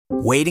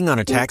Waiting on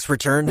a tax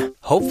return?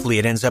 Hopefully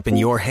it ends up in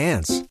your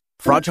hands.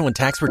 Fraudulent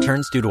tax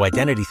returns due to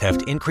identity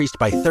theft increased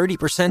by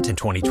 30% in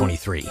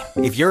 2023.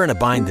 If you're in a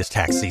bind this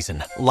tax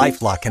season,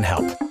 LifeLock can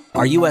help.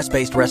 Our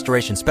U.S.-based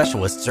restoration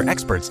specialists are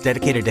experts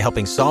dedicated to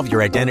helping solve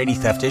your identity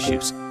theft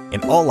issues.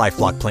 And all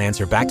LifeLock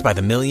plans are backed by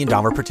the $1 Million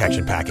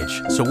Protection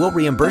Package. So we'll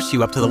reimburse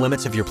you up to the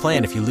limits of your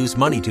plan if you lose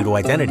money due to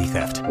identity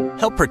theft.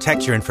 Help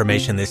protect your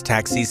information this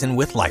tax season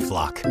with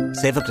LifeLock.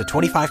 Save up to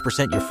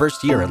 25% your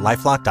first year at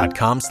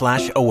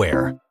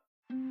LifeLock.com/aware.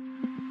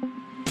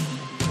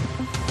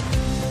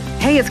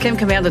 Hey, it's Kim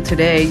Commando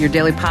Today, your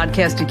daily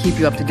podcast to keep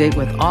you up to date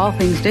with all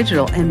things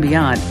digital and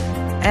beyond.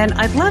 And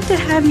I'd love to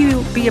have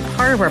you be a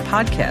part of our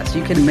podcast.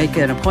 You can make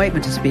an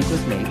appointment to speak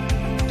with me.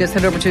 Just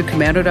head over to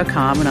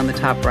commando.com, and on the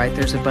top right,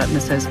 there's a button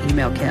that says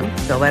Email Kim.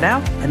 Fill that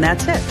out, and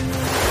that's it.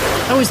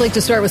 I always like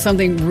to start with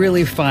something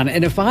really fun.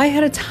 And if I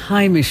had a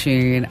time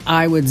machine,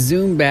 I would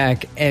zoom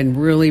back and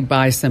really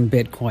buy some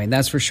Bitcoin.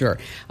 That's for sure.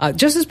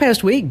 Just this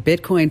past week,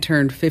 Bitcoin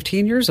turned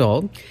 15 years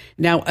old.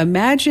 Now,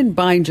 imagine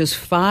buying just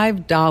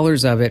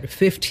 $5 of it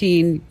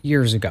 15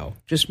 years ago.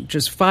 Just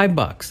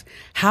 $5.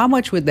 How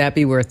much would that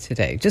be worth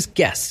today? Just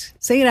guess.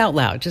 Say it out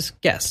loud.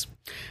 Just guess.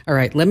 All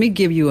right, let me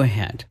give you a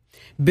hint.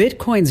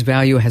 Bitcoin's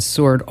value has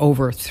soared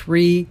over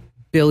 3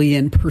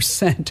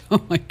 billion%.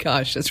 Oh my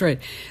gosh, that's right.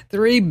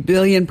 3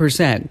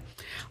 billion%.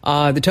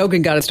 The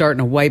token got its start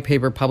in a white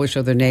paper published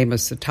under the name of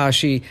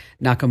Satoshi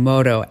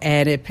Nakamoto,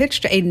 and it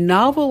pitched a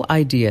novel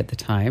idea at the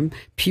time: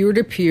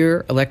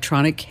 peer-to-peer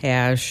electronic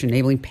cash,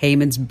 enabling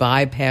payments,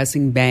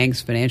 bypassing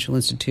banks, financial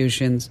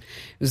institutions.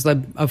 It was,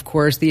 of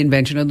course, the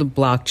invention of the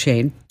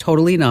blockchain,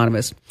 totally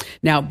anonymous.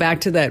 Now,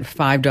 back to that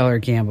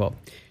 $5 gamble.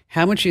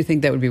 How much do you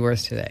think that would be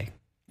worth today?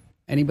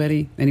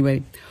 Anybody?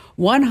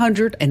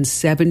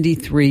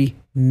 $173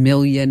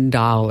 million.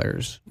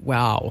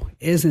 Wow.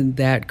 Isn't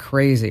that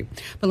crazy?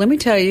 But let me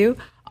tell you,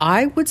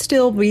 I would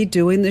still be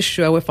doing this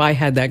show if I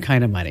had that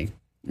kind of money.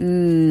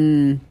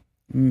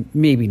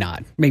 Maybe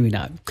not.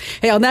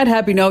 Hey, on that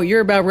happy note, you're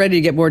about ready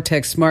to get more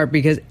tech smart,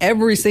 because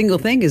every single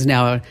thing is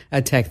now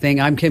a tech thing.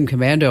 I'm Kim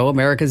Commando,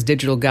 America's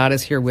digital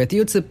goddess, here with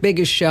you. It's the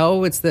biggest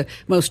show. It's the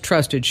most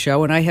trusted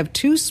show. And I have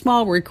two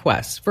small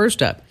requests.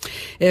 First up,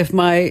 if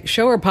my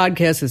show or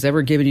podcast has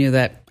ever given you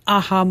that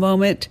aha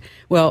moment,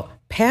 well,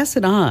 pass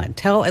it on.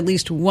 Tell at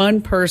least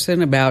one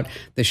person about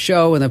the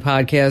show and the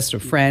podcast, a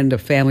friend, a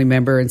family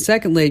member. And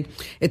secondly,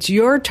 it's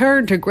your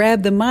turn to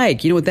grab the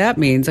mic. You know what that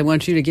means? I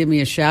want you to give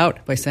me a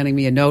shout by sending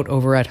me a note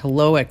over at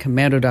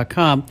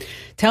hello@commando.com.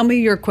 Tell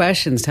me your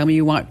questions. Tell me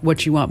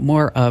what you want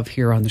more of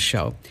here on the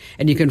show.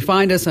 And you can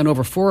find us on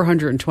over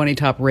 420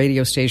 top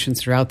radio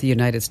stations throughout the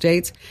United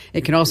States.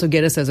 It can also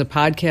get us as a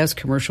podcast,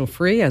 commercial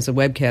free, as a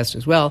webcast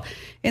as well.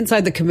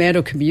 Inside the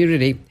Commando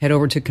community, head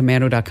over to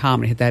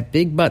commando.com and hit that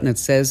big button that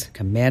says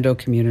Commando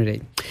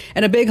Community.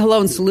 And a big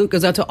hello and salute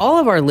goes out to all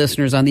of our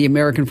listeners on the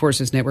American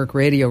Forces Network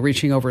Radio,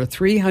 reaching over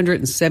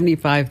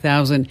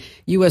 375,000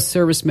 U.S.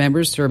 service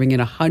members serving in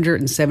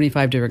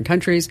 175 different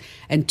countries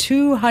and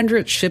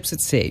 200 ships at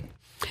sea.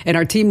 And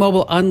our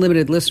T-Mobile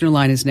Unlimited listener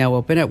line is now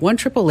open at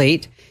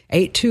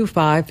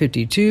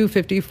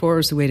 1-888-825-5254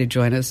 is the way to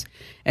join us.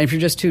 And if you're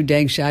just too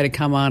dang shy to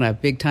come on a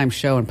big-time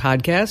show and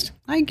podcast,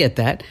 I get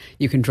that.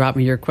 You can drop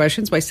me your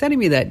questions by sending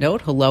me that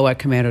note,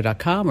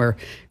 hello@commando.com, or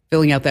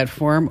filling out that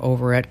form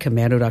over at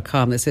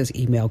commando.com that says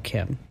Email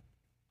Kim.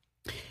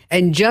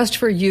 And just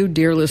for you,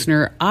 dear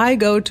listener, I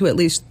go to at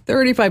least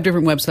 35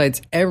 different websites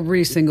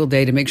every single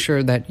day to make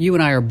sure that you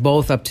and I are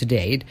both up to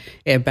date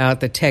about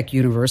the tech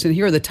universe. And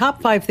here are the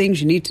top 5 things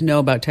you need to know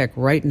about tech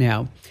right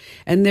now.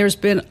 And there's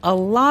been a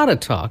lot of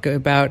talk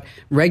about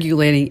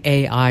regulating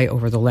AI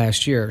over the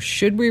last year.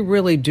 Should we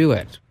really do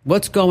it?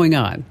 What's going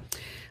on?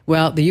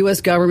 Well, the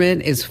U.S.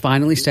 government is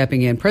finally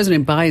stepping in.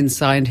 President Biden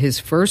signed his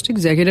first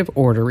executive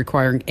order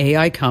requiring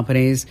AI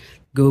companies,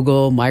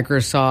 Google,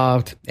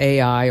 Microsoft,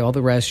 AI, all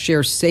the rest,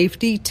 share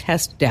safety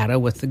test data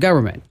with the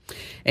government.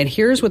 And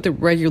here's what the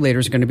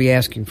regulators are going to be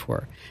asking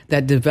for: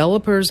 that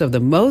developers of the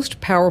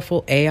most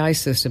powerful AI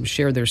systems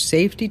share their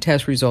safety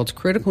test results,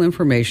 critical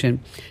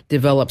information,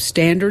 develop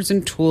standards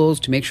and tools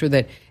to make sure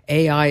that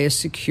AI is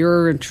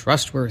secure and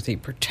trustworthy,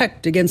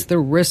 protect against the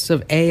risks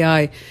of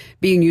AI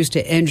being used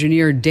to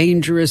engineer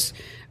dangerous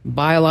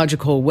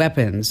biological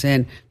weapons,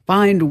 and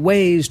find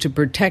ways to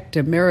protect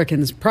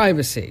Americans'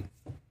 privacy.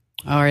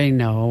 I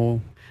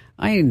know.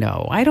 I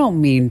don't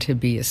mean to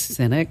be a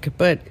cynic,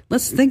 but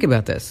let's think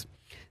about this.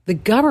 The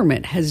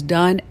government has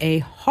done a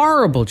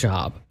horrible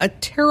job, a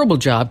terrible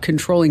job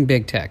controlling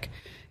big tech,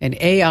 and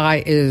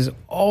AI is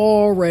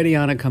already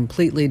on a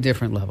completely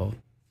different level.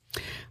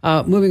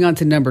 Moving on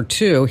to number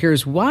 2,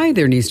 here's why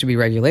there needs to be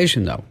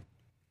regulation, though.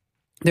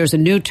 There's a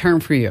new term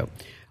for you: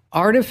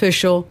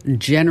 artificial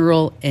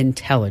general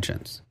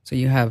intelligence. So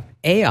you have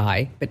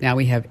AI, but now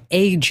we have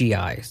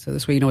AGI. So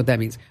this way you know what that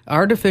means.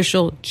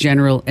 Artificial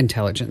general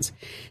intelligence.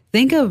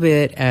 Think of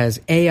it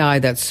as AI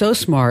that's so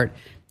smart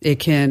it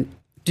can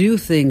do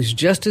things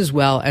just as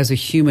well as a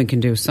human can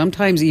do,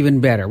 sometimes even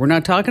better. We're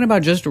not talking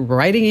about just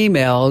writing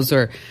emails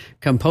or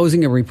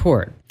composing a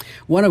report.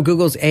 One of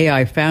Google's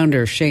AI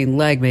founders, Shane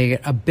Legg, made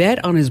a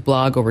bet on his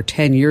blog over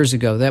 10 years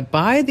ago that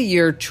by the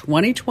year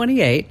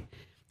 2028,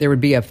 there would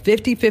be a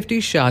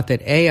 50-50 shot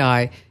that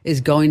AI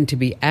is going to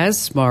be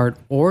as smart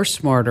or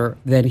smarter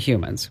than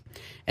humans.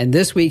 And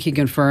this week he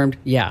confirmed,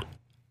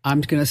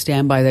 I'm going to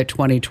stand by that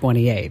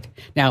 2028.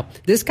 Now,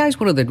 this guy's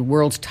one of the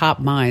world's top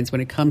minds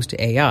when it comes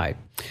to AI.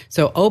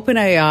 So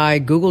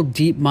OpenAI, Google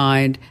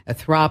DeepMind,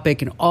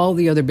 Anthropic, and all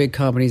the other big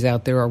companies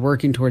out there are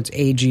working towards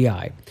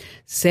AGI.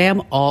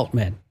 Sam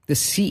Altman, the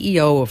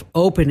CEO of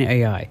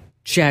OpenAI,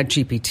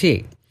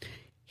 ChatGPT,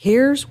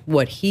 here's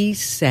what he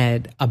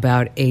said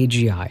about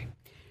AGI.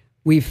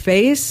 We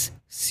face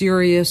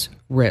serious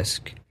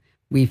risk.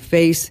 We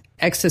face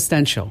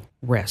existential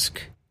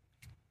risk.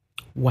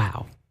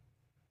 Wow.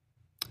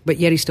 But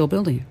yet he's still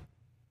building it,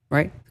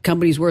 right? The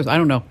company's worth, I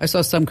don't know, I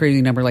saw some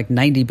crazy number like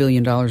 $90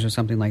 billion or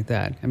something like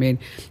that. I mean,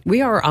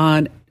 we are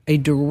on a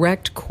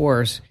direct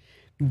course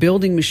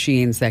building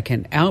machines that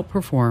can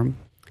outperform,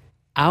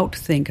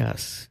 outthink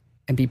us,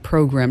 and be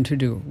programmed to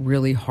do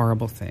really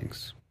horrible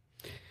things.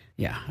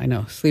 Yeah, I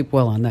know. Sleep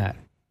well on that.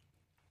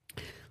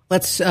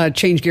 Let's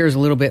change gears a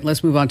little bit.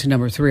 Let's move on to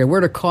number 3. A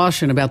word of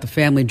caution about the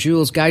family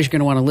jewels. Guys, you're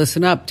going to want to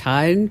listen up.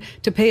 Time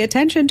to pay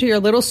attention to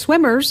your little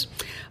swimmers.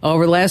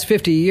 Over the last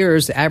 50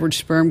 years, average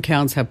sperm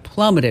counts have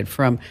plummeted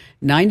from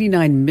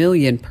 99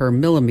 million per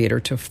millimeter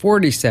to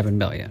 47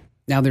 million.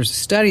 Now, there's a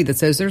study that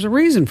says there's a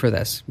reason for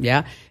this.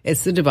 Yeah,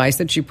 it's the device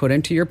that you put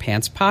into your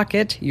pants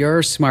pocket,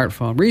 your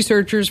smartphone.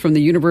 Researchers from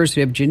the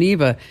University of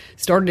Geneva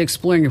started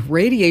exploring if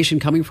radiation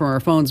coming from our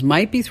phones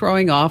might be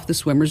throwing off the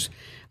swimmers'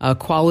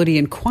 quality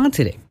and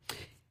quantity.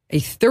 A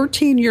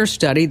 13-year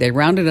study, they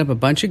rounded up a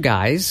bunch of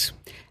guys,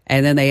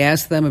 and then they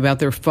asked them about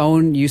their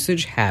phone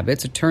usage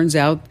habits. It turns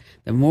out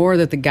the more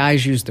that the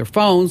guys use their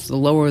phones, the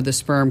lower the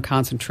sperm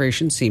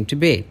concentration seemed to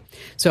be.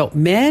 So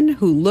men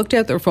who looked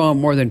at their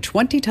phone more than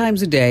 20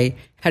 times a day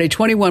had a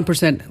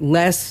 21%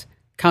 less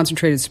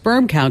concentrated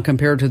sperm count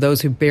compared to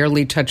those who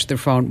barely touched their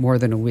phone more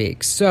than a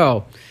week.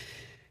 So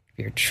if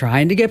you're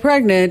trying to get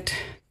pregnant,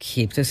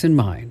 keep this in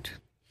mind.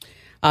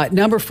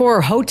 Number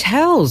 4,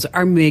 hotels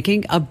are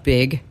making a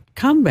big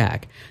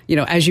comeback. You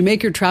know, as you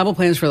make your travel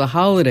plans for the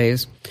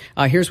holidays,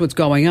 here's what's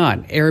going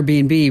on.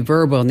 Airbnb,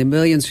 Vrbo, and the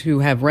millions who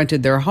have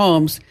rented their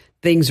homes,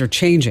 things are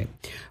changing.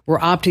 We're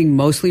opting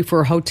mostly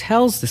for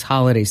hotels this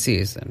holiday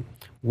season.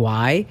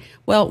 Why?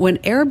 Well, when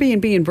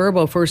Airbnb and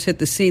Vrbo first hit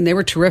the scene, they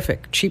were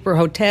terrific. Cheaper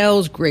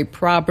hotels, great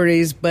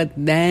properties, but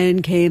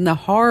then came the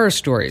horror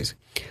stories.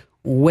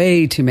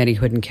 Way too many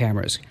hidden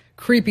cameras.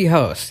 Creepy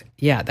hosts.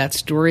 Yeah, that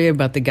story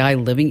about the guy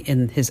living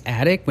in his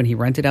attic when he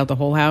rented out the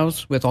whole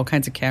house with all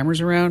kinds of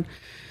cameras around.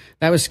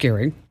 That was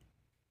scary.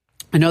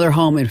 Another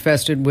home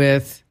infested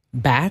with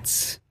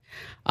bats.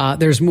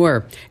 There's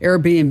more.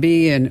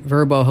 Airbnb and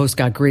Vrbo hosts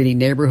got greedy.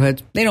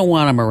 Neighborhoods, they don't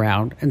want them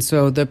around. And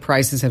so the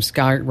prices have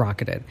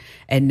skyrocketed.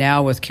 And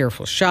now with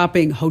careful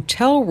shopping,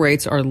 hotel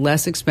rates are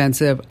less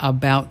expensive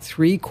about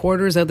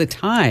 3/4 of the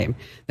time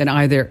than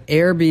either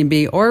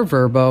Airbnb or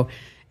Vrbo.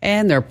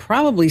 And they're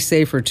probably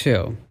safer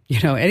too. You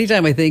know,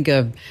 anytime I think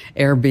of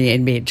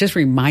Airbnb, it just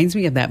reminds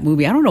me of that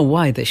movie. I don't know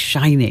why, The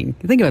Shining.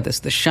 Think about this,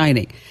 The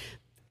Shining.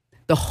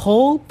 The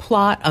whole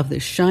plot of The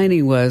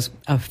Shining was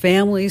a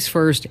family's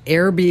first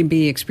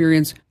Airbnb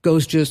experience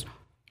goes just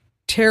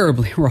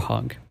terribly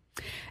wrong.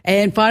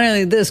 And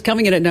finally, this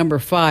coming in at number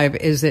 5,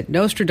 is it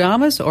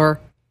Nostradamus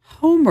or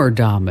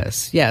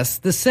Homerdamus? Yes,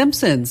 The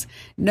Simpsons.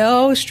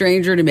 No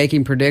stranger to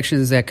making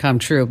predictions that come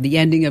true. The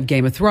ending of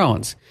Game of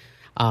Thrones.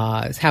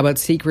 How about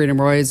Secret and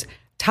Roy's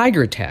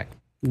Tiger Attack?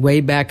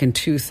 Way back in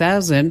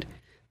 2000,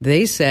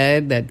 they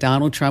said that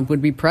Donald Trump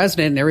would be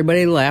president, and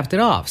everybody laughed it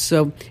off.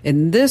 So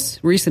in this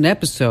recent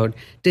episode,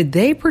 did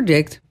they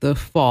predict the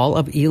fall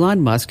of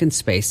Elon Musk and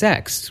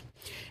SpaceX?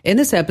 In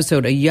this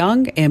episode, a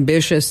young,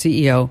 ambitious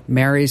CEO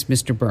marries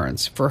Mr.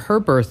 Burns. For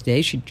her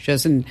birthday, she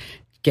doesn't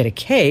get a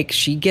cake.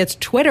 She gets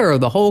Twitter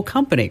of the whole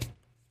company.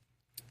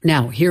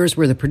 Now, here's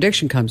where the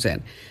prediction comes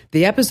in.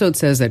 The episode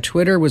says that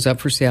Twitter was up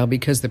for sale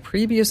because the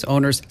previous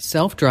owner's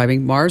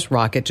self-driving Mars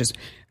rocket just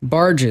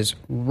barges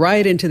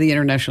right into the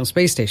International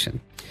Space Station.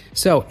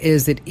 So,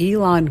 is it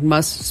Elon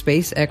Musk's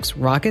SpaceX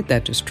rocket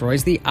that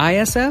destroys the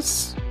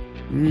ISS?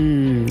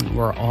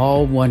 We're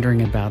all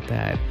wondering about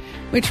that.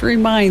 Which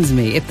reminds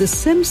me, if The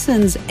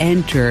Simpsons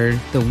entered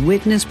the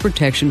Witness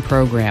Protection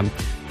Program,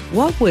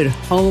 what would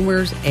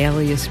Homer's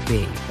alias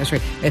be? That's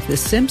right. If The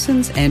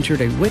Simpsons entered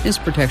a witness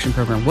protection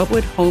program, what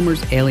would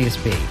Homer's alias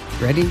be?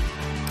 Ready?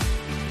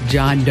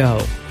 John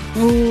Doe.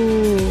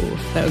 Ooh,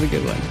 that was a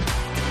good one.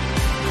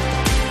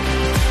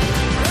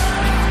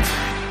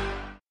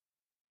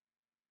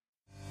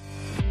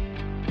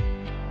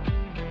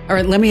 All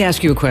right, let me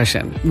ask you a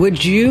question.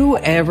 Would you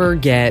ever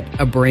get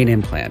a brain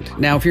implant?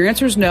 Now, if your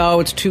answer is no,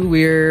 it's too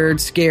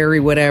weird, scary,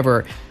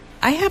 whatever,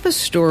 I have a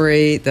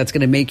story that's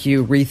going to make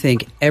you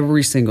rethink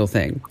every single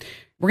thing.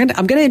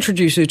 I'm going to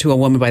introduce you to a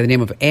woman by the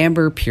name of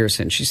Amber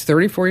Pearson. She's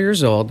 34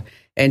 years old,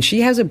 and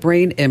she has a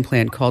brain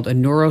implant called a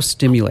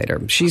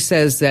neurostimulator. She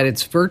says that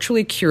it's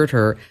virtually cured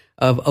her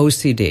of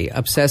OCD,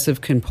 obsessive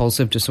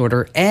compulsive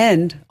disorder,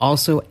 and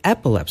also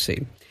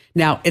epilepsy.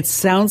 Now, it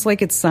sounds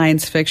like it's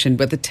science fiction,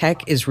 but the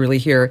tech is really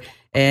here.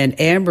 And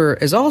Amber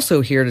is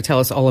also here to tell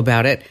us all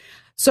about it.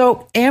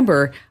 So,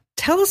 Amber,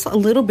 tell us a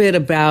little bit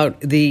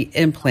about the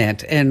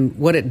implant and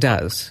what it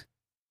does.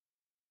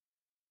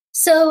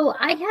 So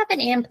I have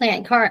an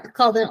implant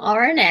called an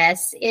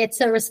RNS.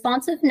 It's a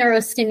responsive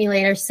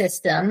neurostimulator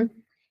system,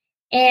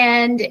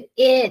 and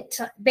it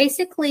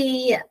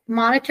basically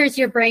monitors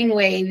your brain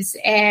waves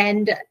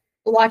and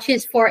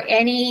watches for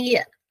any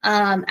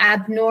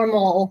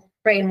abnormal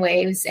brain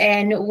waves.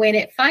 And when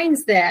it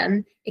finds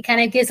them, it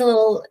kind of gives a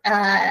little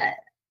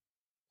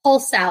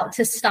pulse out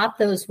to stop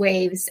those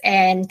waves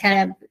and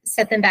kind of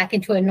set them back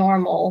into a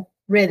normal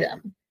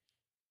rhythm.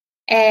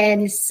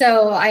 And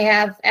so I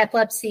have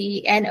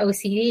epilepsy and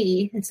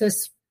OCD. And so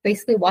it's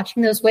basically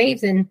watching those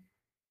waves and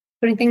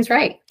putting things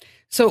right.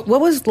 So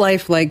what was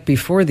life like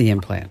before the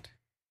implant?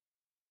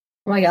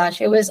 Oh my gosh,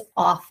 it was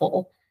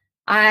awful.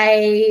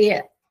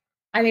 I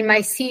mean, my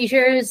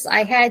seizures,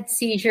 I had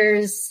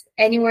seizures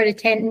anywhere to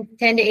 10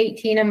 to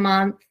 18 a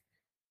month.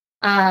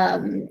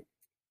 Sometimes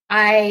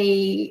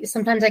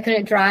I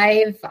couldn't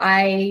drive.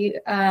 I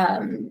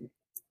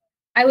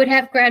would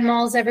have grand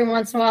mals every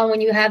once in a while.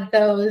 When you have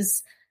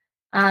those,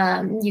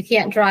 you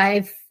can't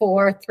drive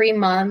for 3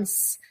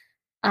 months.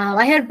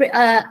 I had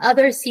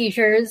other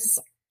seizures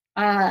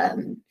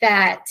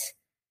that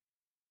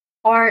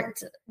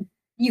aren't,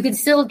 you can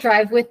still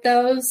drive with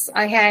those.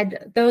 I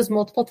had those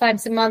multiple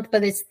times a month,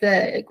 but it's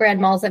the grand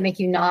mals that make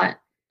you not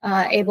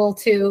able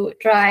to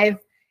drive.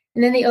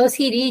 And then the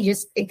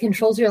OCD it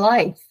controls your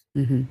life.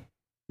 Mm-hmm.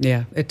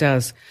 Yeah, it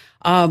does.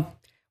 What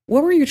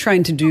were you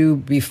trying to do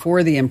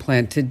before the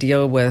implant to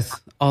deal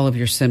with all of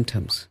your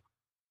symptoms?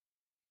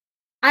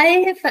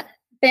 I've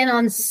been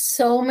on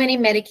so many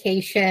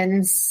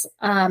medications.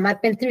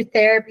 I've been through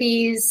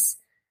therapies.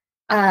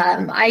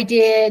 I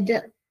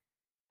did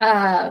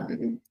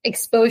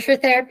exposure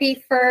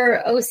therapy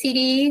for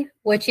OCD,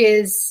 which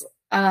is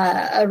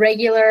a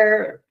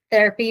regular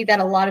therapy that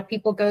a lot of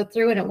people go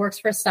through, and it works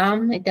for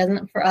some. It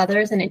doesn't for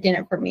others, and it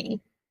didn't for me.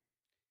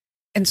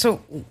 And so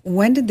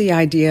when did the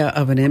idea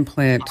of an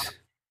implant,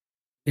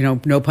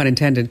 no pun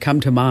intended, come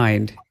to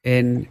mind?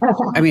 And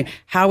I mean,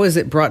 how is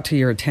it brought to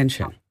your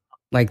attention?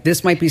 Like,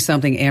 this might be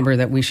something, Amber,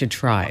 that we should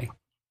try.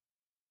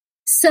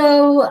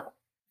 So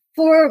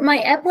for my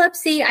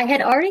epilepsy, I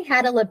had already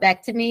had a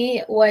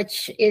lobectomy,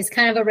 which is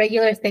kind of a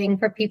regular thing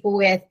for people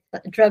with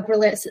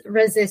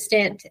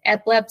drug-resistant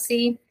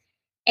epilepsy.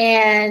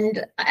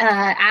 And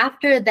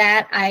after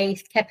that, I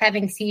kept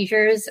having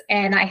seizures,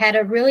 and I had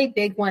a really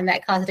big one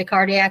that caused a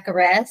cardiac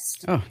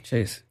arrest. Oh,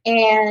 jeez.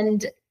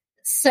 And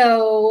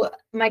so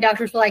my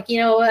doctors were like, you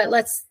know what,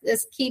 let's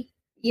keep,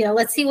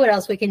 let's see what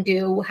else we can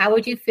do. How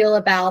would you feel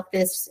about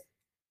this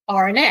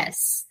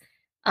RNS?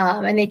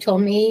 And they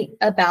told me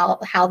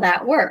about how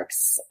that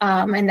works,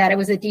 and that it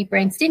was a deep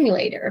brain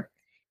stimulator.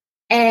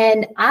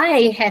 And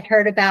I had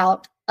heard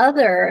about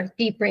other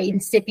deep brain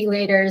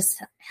stimulators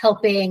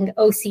helping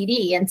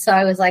OCD. And so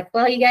I was like,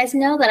 well, you guys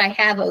know that I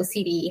have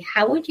OCD.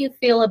 How would you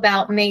feel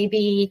about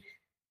maybe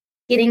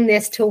getting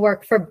this to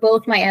work for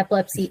both my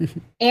epilepsy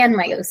and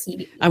my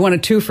OCD? I want a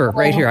twofer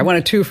right here. I want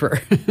a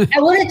twofer.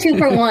 I want a 2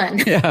 for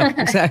 1. Yeah,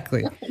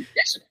 exactly.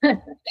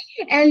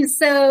 And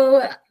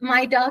so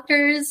my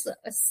doctors,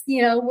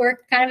 were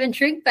kind of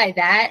intrigued by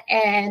that,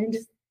 and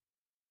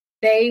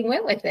they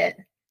went with it.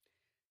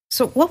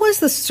 So what was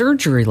the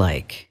surgery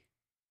like?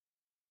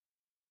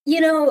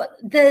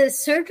 The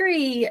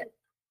surgery,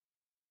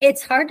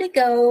 it's hard to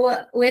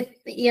go with,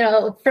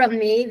 from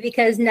me,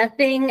 because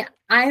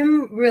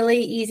I'm really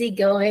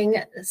easygoing.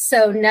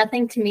 So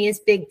nothing to me is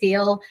big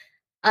deal.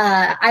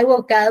 I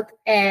woke up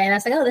and I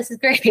was like, oh, this is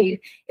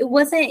great.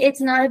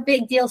 It's not a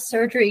big deal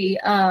surgery.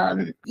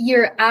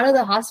 You're out of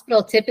the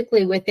hospital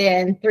typically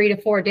within 3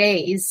 to 4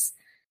 days.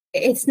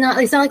 It's not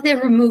like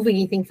they're removing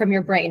anything from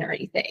your brain or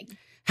anything.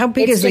 How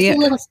big it's is just the? A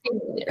little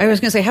stimulator. I was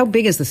going to say, how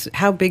big is this?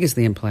 How big is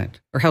the implant,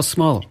 or how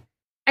small?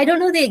 I don't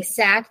know the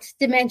exact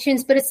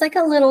dimensions, but it's like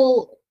a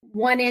little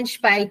 1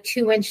 inch by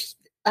 2 inch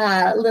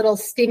little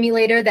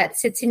stimulator that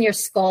sits in your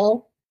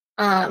skull.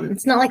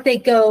 It's not like they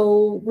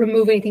go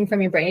remove anything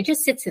from your brain. It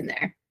just sits in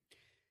there.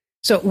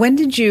 So when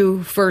did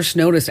you first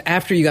notice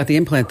after you got the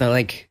implant that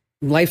like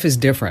life is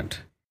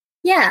different?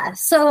 Yeah.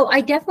 So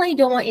I definitely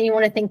don't want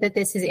anyone to think that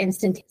this is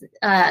instant.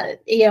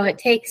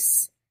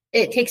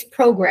 It takes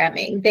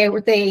programming.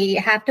 They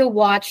have to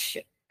watch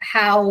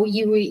how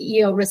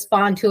you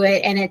respond to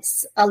it. And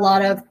it's a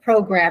lot of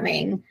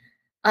programming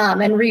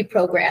and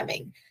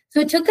reprogramming. So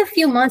it took a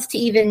few months to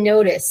even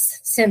notice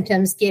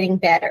symptoms getting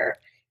better.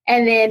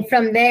 And then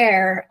from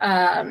there,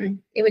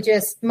 it would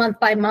just month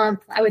by month,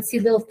 I would see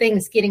little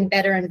things getting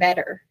better and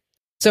better.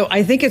 So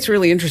I think it's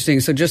really interesting.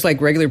 So just like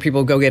regular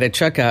people go get a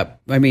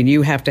checkup, I mean,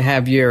 you have to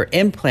have your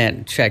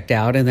implant checked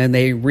out and then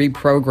they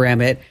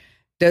reprogram it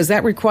Does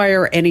that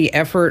require any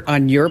effort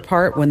on your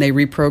part when they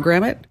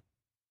reprogram it?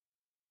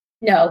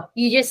 No,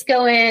 you just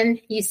go in,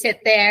 you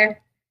sit there.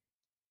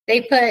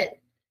 They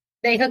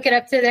hook it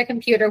up to their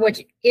computer,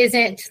 which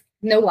isn't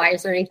no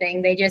wires or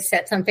anything. They just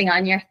set something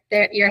on your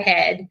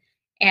head,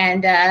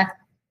 and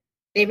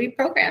they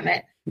reprogram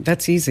it.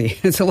 That's easy.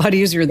 It's a lot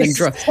easier than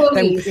drawing.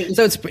 Easy.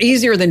 So it's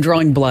easier than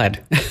drawing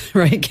blood,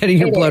 right? Getting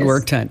your blood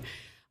work done.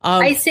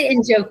 I sit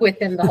and joke with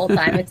them the whole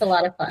time. It's a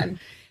lot of fun.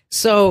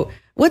 So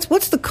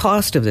what's the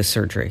cost of this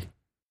surgery?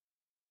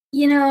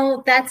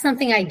 That's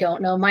something I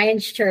don't know. My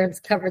insurance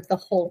covered the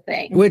whole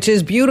thing. Which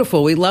is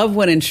beautiful. We love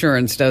when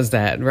insurance does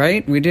that,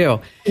 right? We do.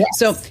 Yes,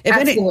 so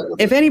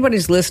if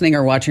anybody's listening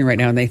or watching right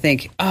now and they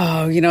think,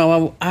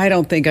 oh, I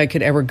don't think I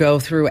could ever go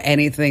through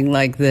anything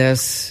like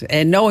this,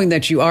 and knowing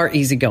that you are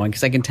easygoing,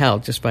 because I can tell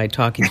just by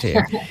talking to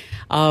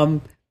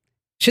you,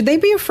 should they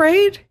be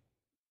afraid?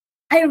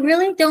 I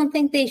really don't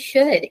think they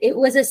should. It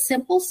was a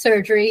simple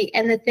surgery,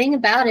 and the thing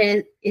about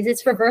it is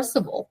it's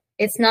reversible.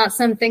 It's not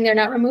something, they're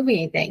not removing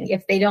anything.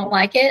 If they don't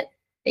like it,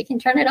 they can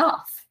turn it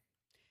off.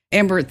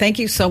 Amber, thank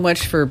you so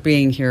much for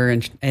being here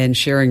and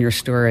sharing your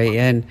story,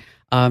 and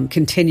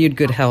continued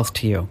good health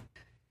to you.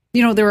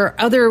 There are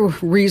other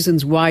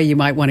reasons why you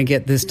might want to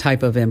get this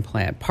type of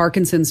implant.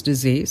 Parkinson's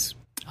disease.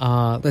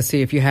 Let's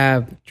see, if you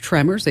have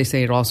tremors, they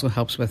say it also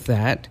helps with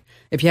that.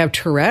 If you have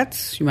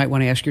Tourette's, you might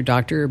want to ask your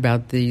doctor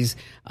about these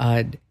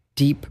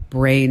deep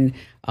brain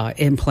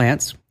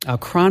implants.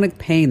 Chronic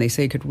pain, they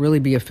say, could really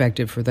be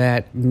effective for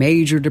that.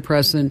 Major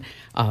depression,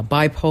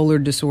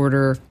 bipolar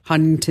disorder,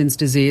 Huntington's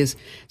disease.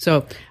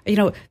 So,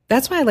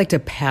 that's why I like to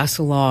pass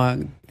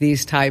along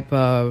these type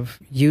of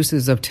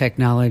uses of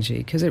technology,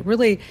 because it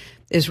really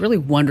is really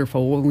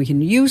wonderful when we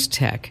can use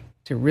tech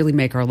to really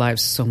make our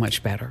lives so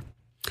much better.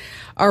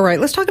 All right,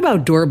 let's talk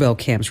about doorbell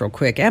cams real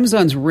quick.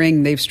 Amazon's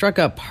Ring, they've struck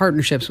up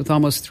partnerships with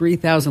almost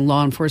 3,000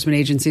 law enforcement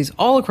agencies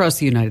all across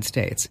the United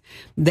States.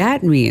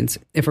 That means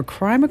if a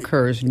crime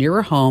occurs near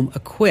a home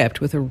equipped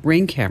with a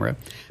Ring camera,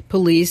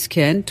 police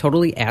can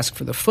totally ask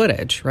for the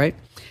footage, right?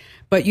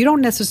 But you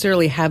don't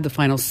necessarily have the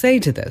final say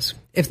to this.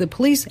 If the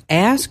police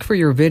ask for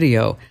your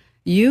video,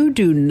 you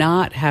do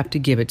not have to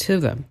give it to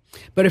them.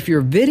 But if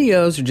your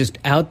videos are just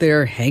out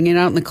there hanging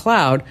out in the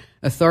cloud,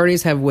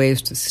 authorities have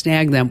ways to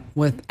snag them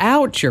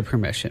without your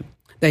permission.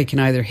 They can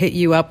either hit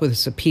you up with a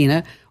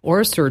subpoena or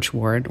a search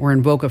warrant, or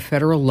invoke a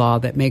federal law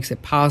that makes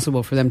it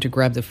possible for them to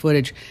grab the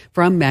footage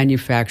from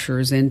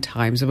manufacturers in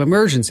times of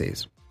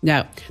emergencies.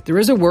 Now, there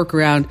is a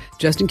workaround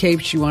just in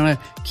case you want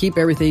to keep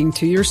everything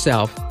to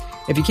yourself.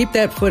 If you keep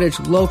that footage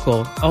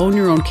local, own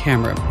your own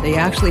camera, they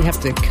actually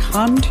have to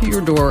come to your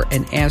door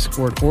and ask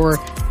for it or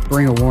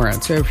bring a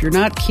warrant. So if you're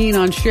not keen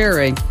on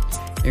sharing,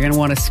 you're going to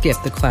want to skip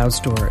the cloud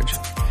storage.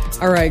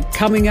 All right,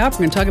 coming up, we're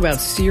going to talk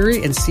about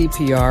Siri and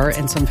CPR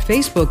and some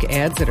Facebook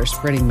ads that are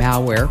spreading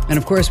malware. And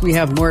of course, we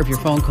have more of your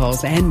phone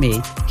calls and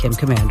me, Kim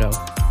Commando.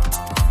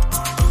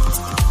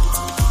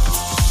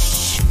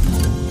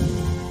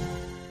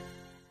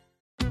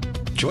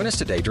 Join us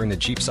today during the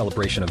Jeep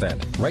Celebration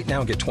event. Right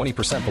now, get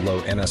 20%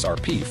 below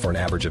MSRP for an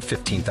average of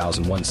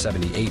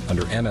 $15,178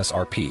 under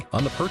MSRP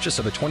on the purchase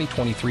of a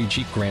 2023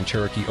 Jeep Grand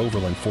Cherokee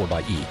Overland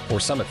 4xE or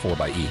Summit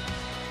 4xE.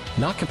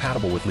 Not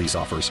compatible with lease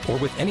offers or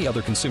with any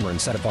other consumer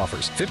incentive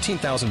offers.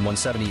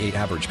 $15,178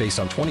 average based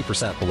on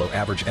 20% below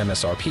average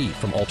MSRP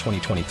from all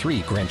 2023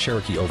 Grand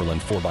Cherokee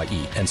Overland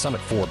 4xE and Summit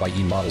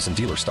 4xE models in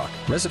dealer stock.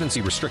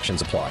 Residency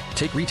restrictions apply.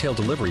 Take retail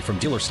delivery from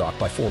dealer stock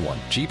by 4/1.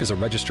 Jeep is a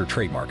registered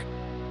trademark.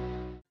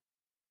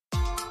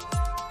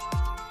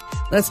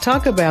 Let's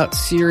talk about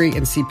Siri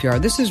and CPR.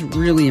 This is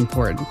really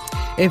important.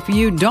 If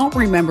you don't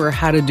remember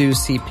how to do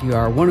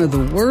CPR, one of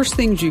the worst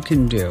things you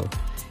can do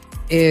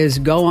is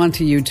go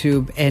onto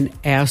YouTube and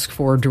ask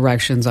for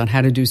directions on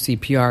how to do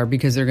CPR,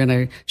 because they're going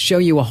to show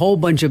you a whole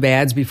bunch of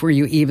ads before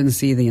you even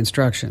see the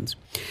instructions.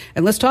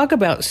 And let's talk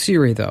about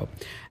Siri, though.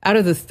 Out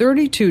of the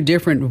 32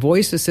 different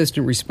voice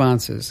assistant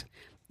responses,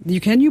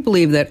 can you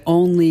believe that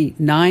only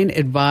 9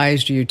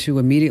 advised you to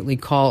immediately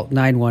call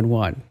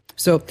 911?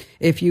 So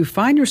if you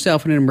find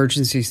yourself in an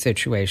emergency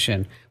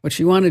situation, what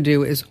you want to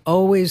do is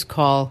always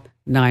call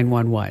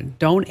 911.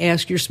 Don't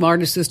ask your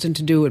smart assistant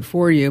to do it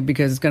for you,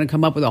 because it's going to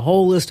come up with a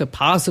whole list of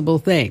possible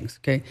things.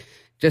 Okay,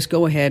 just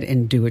go ahead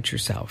and do it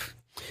yourself.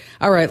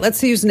 All right, let's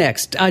see who's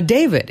next.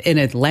 David in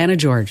Atlanta,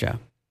 Georgia.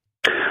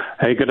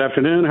 Hey, good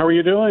afternoon. How are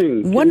you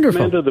doing?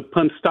 Wonderful. Amanda, the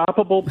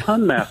Punstoppable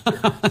Pun Master.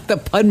 The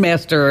Pun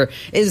Master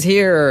is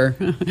here.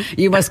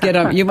 You must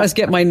get you must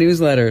get my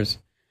newsletters.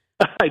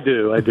 I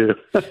do.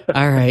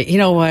 All right. You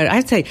know what?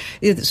 I'd say,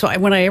 so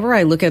whenever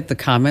I look at the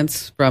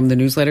comments from the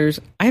newsletters,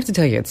 I have to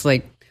tell you, it's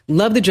like,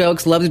 love the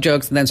jokes.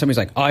 And then somebody's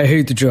like, I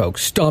hate the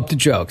jokes. Stop the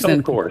jokes.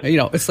 Of course.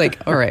 It's like,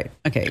 all right.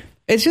 Okay.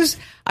 It's just,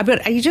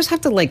 you just have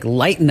to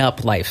lighten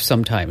up life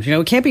sometimes.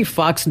 It can't be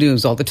Fox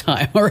News all the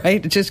time. All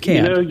right. It just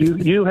can't.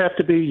 You have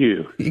to be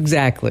you.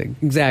 Exactly.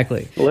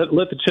 Let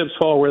the chips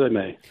fall where they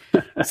may.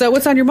 So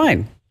what's on your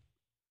mind?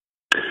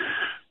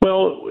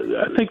 Well,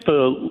 I think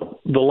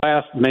the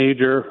last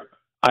major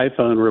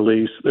iPhone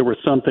release, there was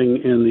something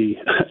in the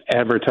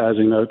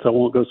advertising notes, I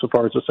won't go so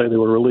far as to say they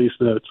were release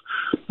notes,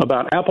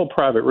 about Apple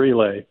Private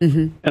Relay.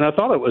 Mm-hmm. And I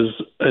thought it was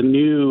a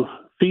new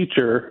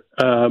feature,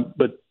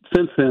 but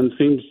since then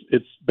seems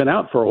it's been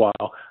out for a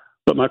while.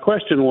 But my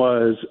question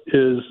was,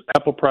 is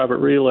Apple Private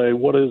Relay,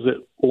 what is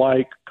it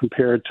like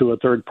compared to a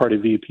third-party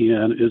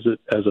VPN? Is it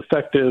as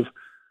effective?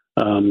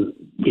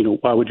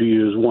 Why would you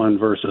use one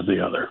versus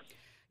the other?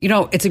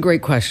 It's a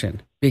great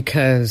question,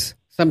 because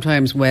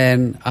sometimes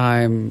when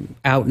I'm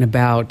out and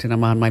about and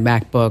I'm on my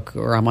MacBook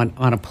or I'm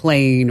on a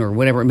plane or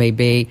whatever it may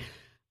be,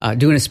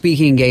 doing a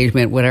speaking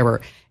engagement,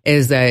 whatever,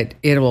 is that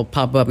it will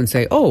pop up and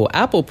say, oh,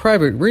 Apple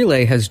Private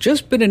Relay has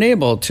just been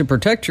enabled to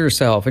protect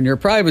yourself and your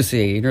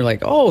privacy. And you're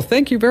like, oh,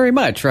 thank you very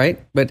much, right?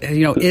 But,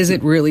 is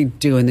it really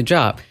doing the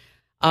job?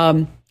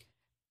 The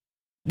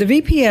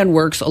VPN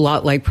works a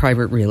lot like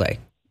Private Relay.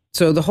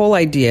 So the whole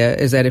idea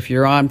is that if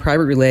you're on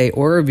Private Relay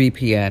or a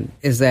VPN,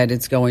 is that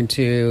it's going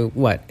to,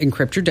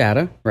 encrypt your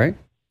data, right?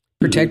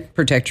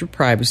 Protect your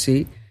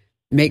privacy.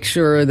 Make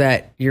sure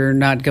that you're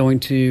not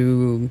going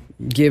to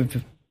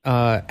give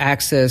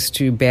access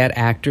to bad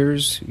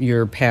actors,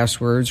 your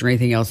passwords, or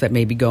anything else that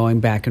may be going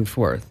back and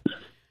forth.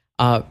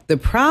 The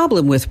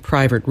problem with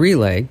Private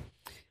Relay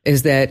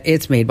is that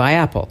it's made by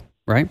Apple,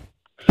 right?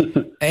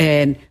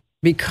 And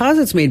because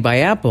it's made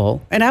by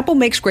Apple, and Apple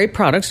makes great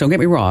products, don't get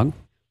me wrong,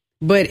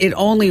 but it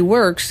only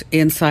works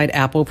inside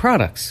Apple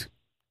products.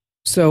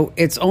 So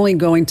it's only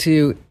going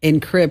to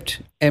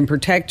encrypt and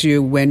protect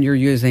you when you're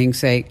using,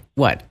 say,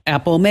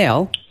 Apple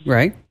Mail,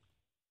 right?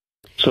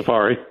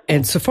 Safari.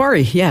 And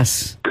Safari,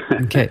 yes.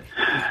 Okay.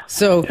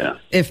 So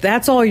if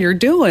that's all you're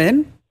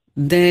doing,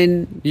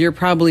 then you're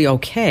probably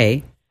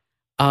okay.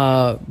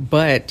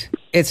 But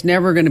it's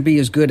never going to be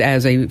as good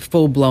as a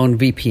full-blown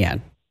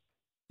VPN,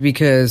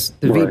 because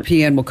the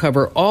VPN will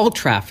cover all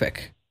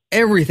traffic,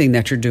 everything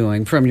that you're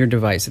doing from your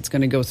device. It's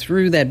going to go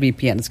through that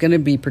VPN. It's going to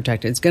be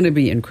protected. It's going to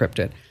be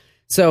encrypted.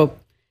 So,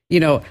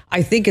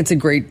 I think it's a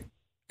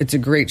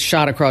great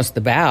shot across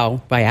the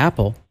bow by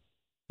Apple.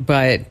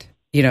 But,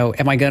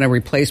 am I going to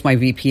replace my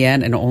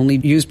VPN and only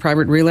use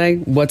Private Relay?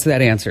 What's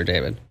that answer,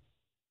 David?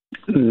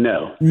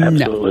 No,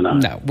 absolutely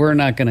not. No, we're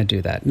not going to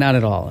do that. Not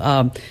at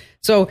all.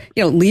 So,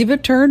 leave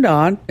it turned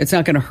on. It's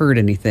not going to hurt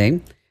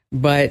anything.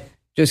 But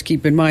just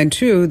keep in mind,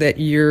 too, that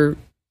you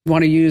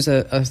want to use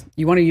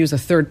a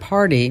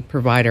third-party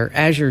provider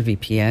as your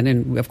VPN.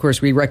 And, of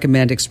course, we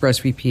recommend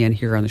ExpressVPN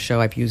here on the show.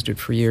 I've used it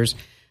for years.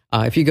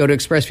 If you go to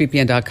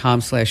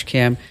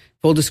expressvpn.com/Kim,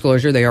 full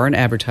disclosure, they are an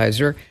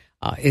advertiser,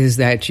 is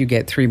that you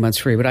get 3 months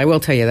free. But I will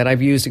tell you that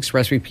I've used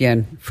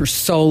ExpressVPN for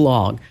so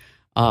long,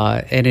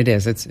 and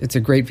it's a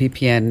great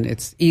VPN.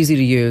 It's easy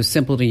to use,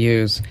 simple to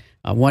use.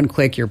 One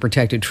click, you're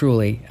protected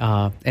truly.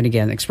 And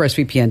again,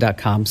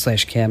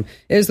 expressvpn.com/Kim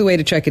is the way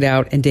to check it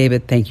out. And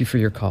David, thank you for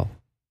your call.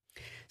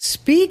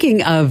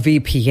 Speaking of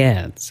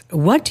VPNs,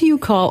 what do you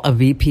call a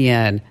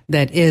VPN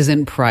that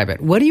isn't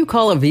private? What do you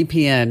call a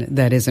VPN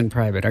that isn't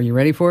private? Are you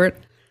ready for it?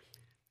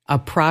 A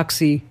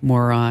proxy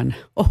moron.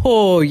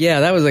 Oh, yeah,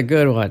 that was a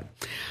good one.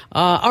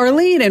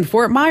 Arlene in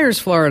Fort Myers,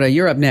 Florida,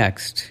 you're up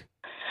next.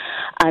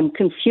 I'm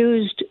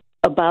confused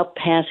about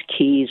pass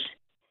keys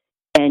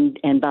and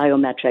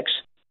biometrics.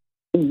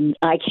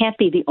 I can't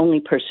be the only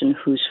person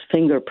whose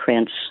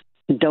fingerprints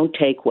don't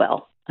take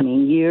well. I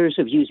mean, years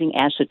of using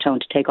acetone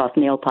to take off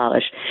nail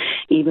polish.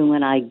 Even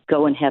when I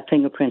go and have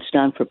fingerprints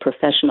done for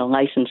professional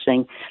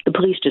licensing, the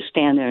police just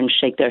stand there and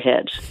shake their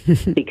heads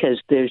because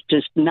there's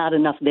just not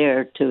enough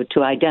there to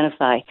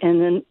identify.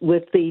 And then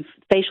with the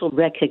facial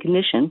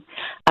recognition,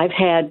 I've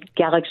had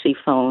Galaxy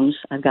phones.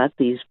 I've got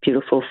these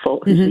beautiful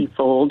Z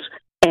Folds.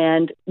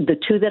 And the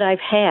two that I've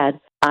had,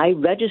 I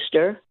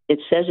register. It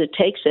says it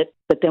takes it.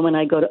 But then when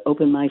I go to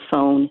open my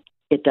phone,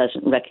 it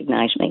doesn't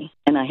recognize me,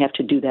 and I have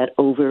to do that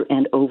over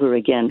and over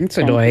again. It's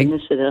annoying.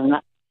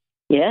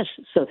 Yes,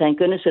 so thank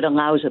goodness it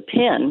allows a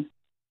PIN,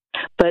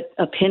 but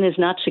a PIN is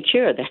not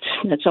secure.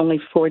 That's only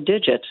 4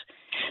 digits.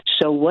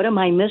 So what am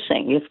I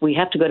missing? If we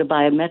have to go to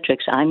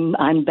biometrics,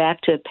 I'm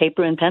back to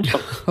paper and pencil.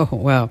 Oh,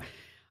 wow.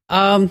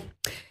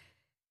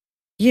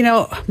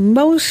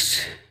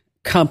 Most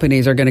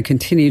companies are going to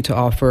continue to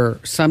offer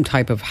some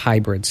type of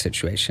hybrid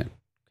situation.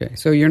 Okay,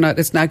 so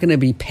it's not going to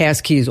be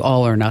passkeys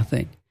all or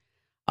nothing.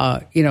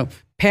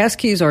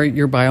 Passkeys are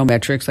your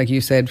biometrics, like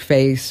you said,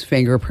 face,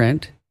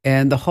 fingerprint.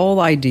 And the whole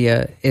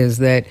idea is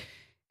that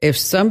if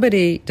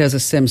somebody does a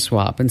SIM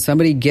swap and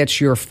somebody gets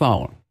your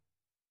phone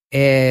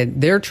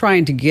and they're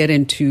trying to get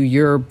into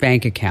your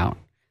bank account,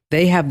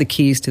 they have the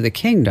keys to the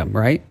kingdom,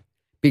 right?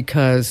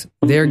 Because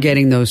they're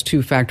getting those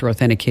 2-factor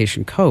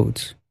authentication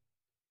codes.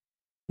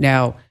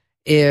 Now,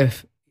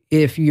 if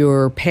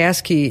your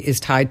passkey is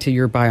tied to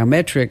your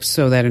biometrics,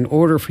 so that in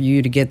order for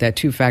you to get that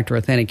 2-factor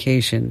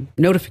authentication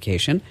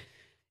notification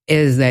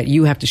is that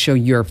you have to show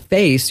your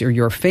face or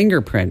your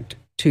fingerprint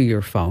to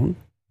your phone,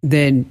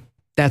 then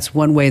that's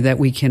one way that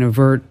we can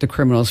avert the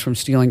criminals from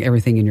stealing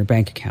everything in your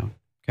bank account.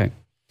 Okay.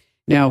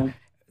 Now,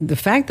 the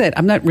fact that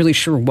I'm not really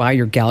sure why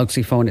your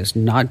Galaxy phone is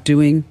not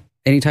doing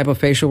any type of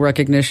facial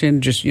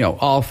recognition, just,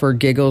 all for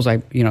giggles, I,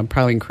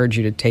 probably encourage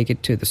you to take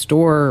it to the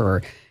store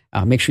or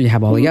make sure you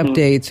have all the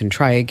updates and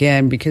try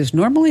again, because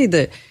normally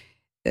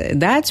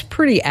that's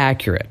pretty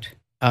accurate.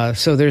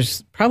 So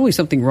there's probably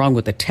something wrong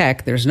with the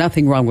tech. There's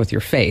nothing wrong with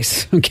your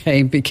face,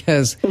 okay?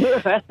 Because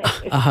there,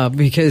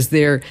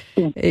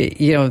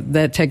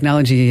 that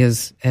technology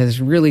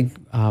has really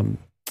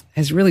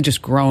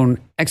just grown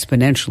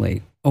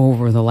exponentially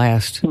over the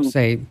last,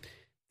 say,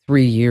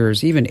 3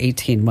 years, even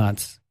 18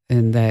 months.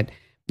 And that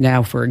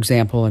now, for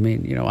example, on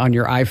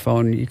your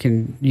iPhone,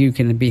 you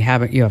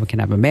can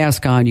have a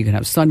mask on, you can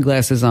have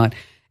sunglasses on,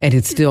 and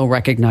it still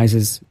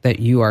recognizes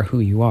that you are who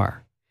you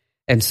are.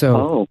 And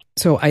so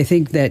I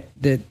think that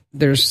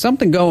there's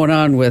something going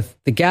on with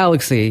the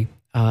Galaxy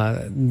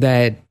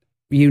that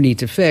you need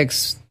to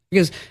fix,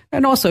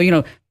 and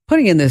also,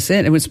 putting in this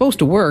in, it was supposed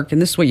to work,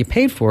 and this is what you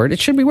paid for it. It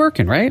should be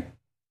working, right?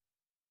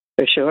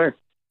 For sure.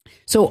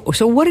 So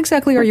what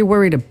exactly are you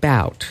worried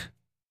about?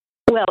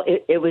 Well,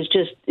 it was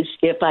just,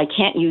 if I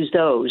can't use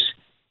those,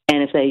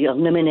 and if they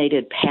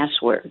eliminated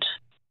passwords,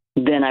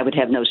 then I would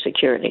have no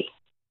security.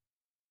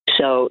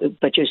 So,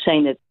 but you're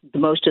saying that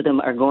most of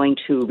them are going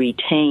to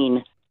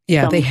retain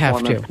they have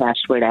form to of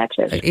password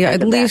access.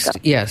 At least,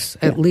 yes,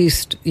 at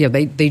least,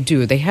 they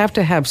do. They have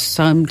to have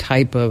some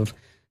type of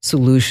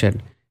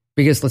solution.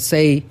 Because let's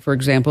say, for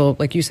example,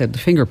 like you said, the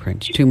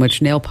fingerprints, too much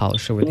nail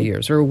polish over the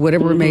years, or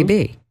whatever it may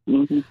be.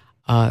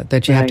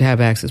 That you have to have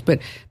access.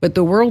 But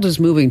the world is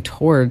moving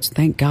towards,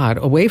 thank God,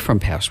 away from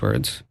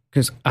passwords.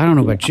 Because I don't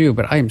know about you,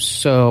 but I am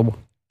so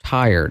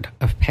tired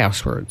of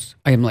passwords.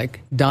 I am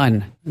like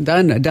done.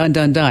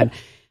 That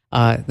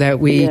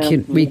we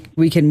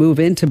can move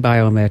into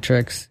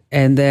biometrics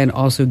and then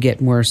also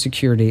get more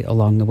security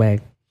along the way.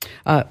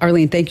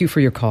 Arlene, thank you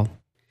for your call.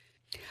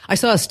 I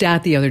saw a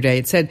stat the other day.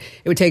 It said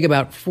it would take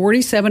about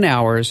 47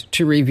 hours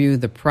to review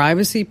the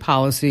privacy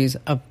policies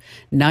of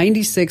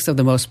 96 of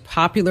the most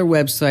popular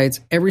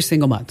websites every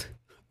single month.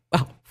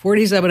 Wow,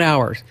 47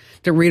 hours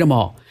to read them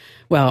all.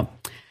 Well,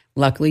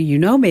 luckily, you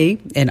know me,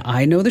 and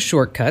I know the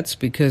shortcuts,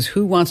 because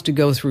who wants to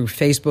go through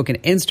Facebook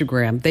and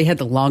Instagram? They had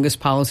the longest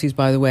policies,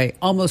 by the way,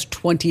 almost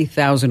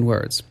 20,000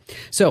 words.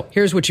 So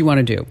here's what you want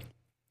to do.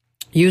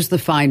 Use the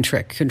find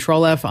trick.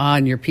 Control F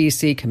on your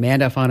PC,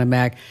 Command F on a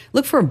Mac.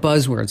 Look for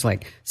buzzwords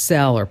like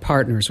sell or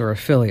partners or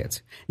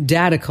affiliates.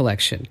 Data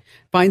collection.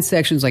 Find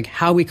sections like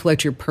how we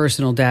collect your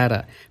personal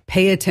data.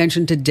 Pay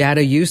attention to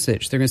data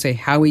usage. They're going to say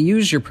how we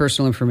use your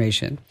personal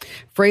information.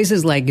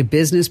 Phrases like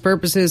business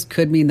purposes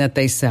could mean that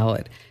they sell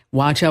it.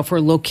 Watch out for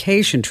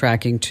location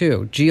tracking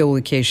too,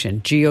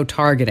 geolocation,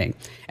 geo-targeting.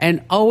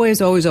 And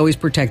always, always, always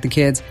protect the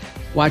kids.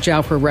 Watch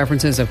out for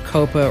references of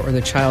COPA or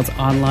the Child's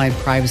Online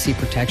Privacy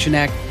Protection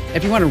Act.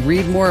 If you want to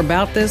read more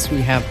about this,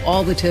 we have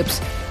all the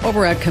tips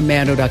over at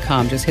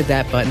commando.com. Just hit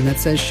that button that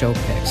says Show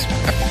Picks.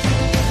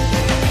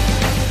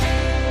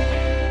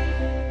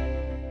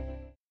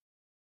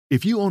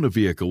 If you own a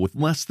vehicle with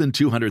less than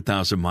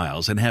 200,000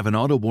 miles and have an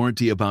auto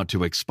warranty about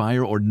to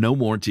expire or no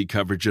warranty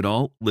coverage at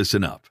all,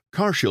 listen up.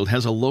 CarShield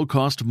has a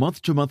low-cost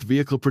month-to-month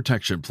vehicle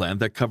protection plan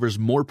that covers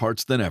more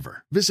parts than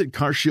ever. Visit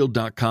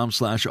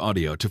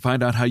carshield.com/audio to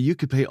find out how you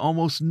could pay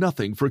almost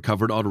nothing for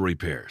covered auto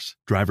repairs.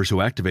 Drivers who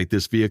activate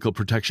this vehicle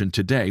protection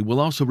today will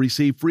also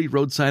receive free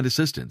roadside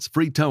assistance,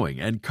 free towing,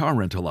 and car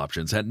rental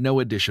options at no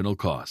additional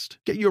cost.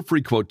 Get your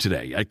free quote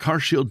today at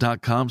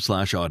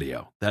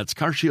carshield.com/audio. That's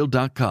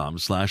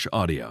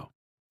carshield.com/audio.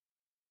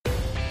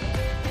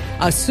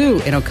 Sue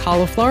in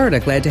Ocala, Florida.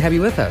 Glad to have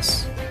you with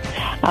us.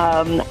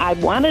 I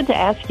wanted to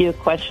ask you a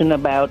question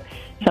about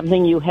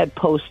something you had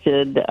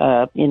posted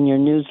in your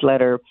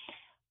newsletter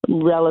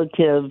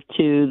relative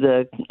to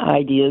the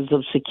ideas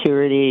of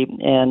security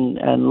and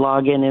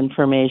login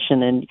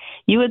information. And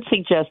you had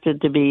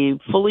suggested to be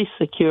fully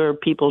secure,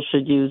 people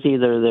should use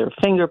either their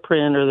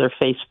fingerprint or their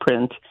face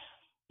print.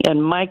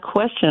 And my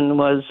question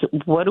was,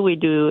 what do we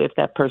do if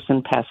that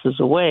person passes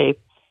away?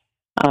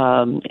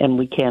 And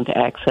we can't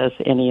access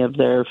any of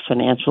their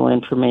financial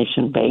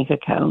information, bank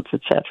accounts,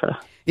 etc.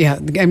 Yeah,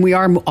 and we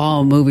are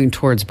all moving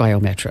towards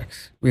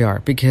biometrics. We are,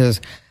 because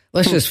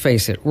let's just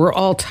face it, we're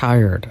all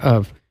tired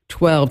of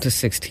 12 to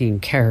 16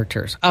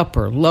 characters,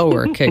 upper,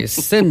 lower case,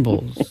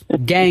 symbols,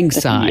 gang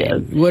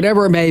sign,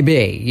 whatever it may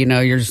be.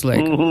 You're just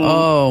like,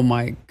 oh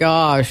my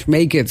gosh,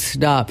 make it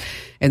stop.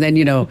 And then,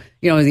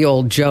 the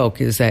old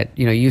joke is that,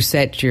 you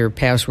set your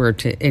password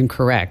to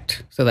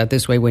incorrect so that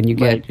this way when you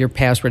get your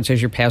password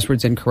says your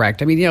password's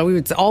incorrect. I mean,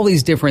 it's all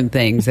these different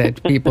things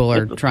that people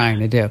are trying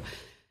to do.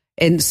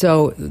 And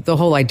so the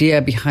whole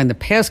idea behind the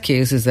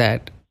passkeys is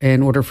that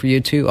in order for you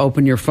to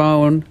open your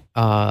phone,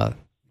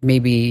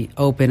 maybe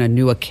open a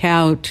new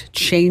account,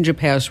 change a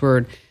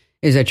password,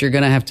 is that you're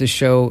going to have to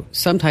show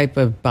some type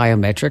of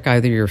biometric,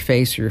 either your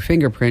face or your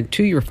fingerprint,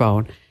 to your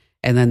phone.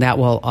 And then that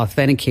will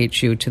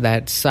authenticate you to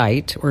that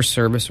site or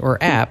service or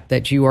app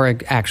that you are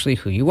actually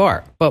who you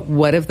are. But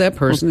what if that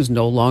person is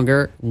no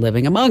longer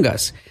living among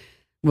us?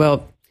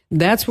 Well,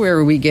 that's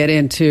where we get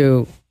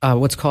into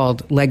what's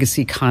called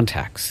legacy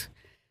contacts.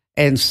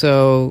 And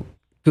so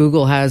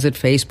Google has it,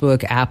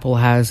 Facebook, Apple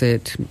has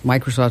it,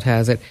 Microsoft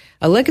has it.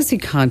 A legacy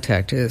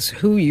contact is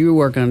who you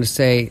are going to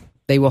say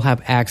they will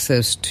have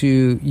access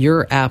to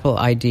your Apple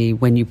ID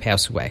when you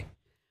pass away.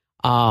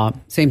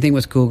 Same thing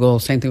with Google,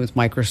 same thing with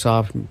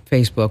Microsoft,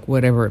 Facebook,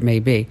 whatever it may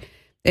be.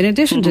 In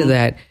addition to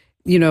that,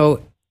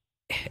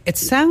 it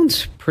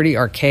sounds pretty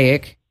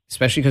archaic,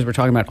 especially because we're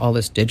talking about all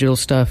this digital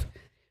stuff.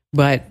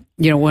 But,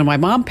 when my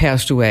mom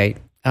passed away,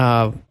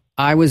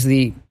 I was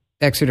the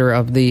exeter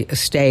of the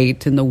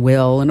estate and the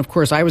will. And of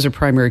course, I was a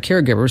primary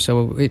caregiver.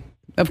 So,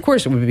 of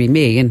course, it would be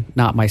me and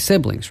not my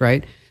siblings,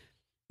 right?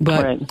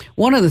 But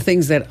one of the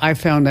things that I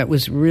found that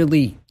was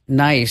really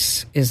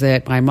nice is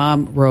that my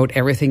mom wrote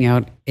everything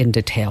out in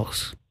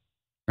details,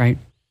 right?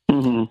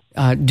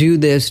 Mm-hmm. Do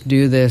this,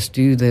 do this,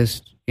 do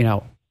this,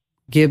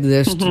 give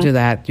this to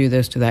that, do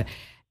this to that.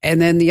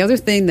 And then the other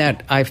thing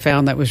that I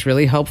found that was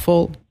really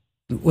helpful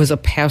was a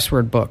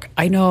password book.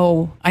 I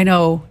know,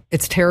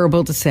 it's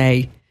terrible to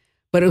say,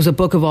 but it was a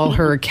book of all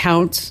her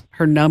accounts,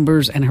 her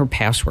numbers, and her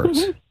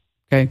passwords.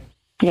 Okay?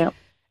 Yeah.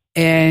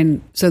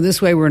 And so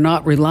this way we're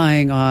not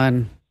relying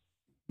on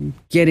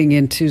getting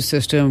into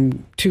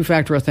system,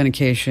 two-factor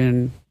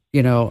authentication,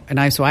 and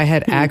I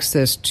had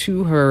access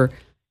to her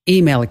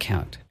email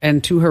account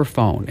and to her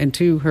phone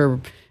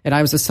and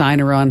I was a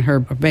signer on her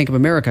Bank of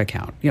America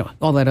account,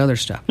 all that other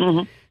stuff.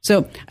 Mm-hmm.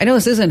 So I know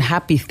this isn't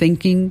happy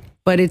thinking,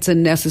 but it's a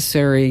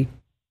necessary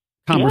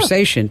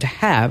conversation to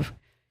have.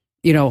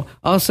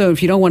 Also,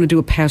 if you don't want to do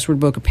a password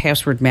book, a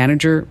password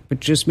manager, but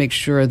just make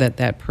sure that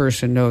that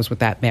person knows what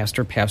that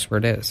master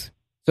password is.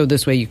 So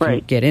this way you can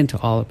get into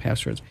all the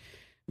passwords.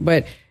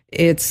 But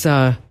it's,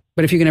 but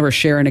if you can ever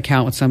share an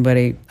account with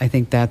somebody, I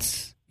think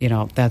that's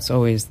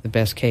always the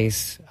best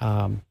case.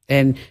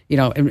 And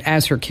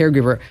as her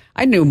caregiver,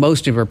 I knew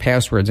most of her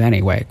passwords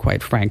anyway,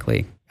 quite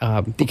frankly,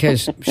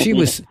 because she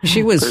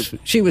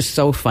was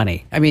so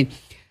funny. I mean,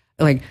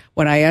 like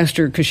when I asked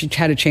her, because she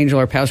had to change all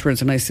her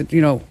passwords, and I said,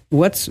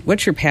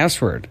 what's your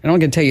password? And I'm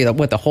going to tell you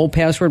what the whole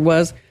password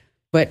was,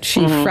 but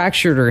she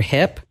fractured her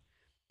hip,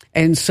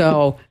 and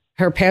so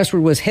her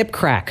password was hip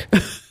crack.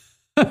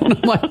 And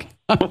I'm like,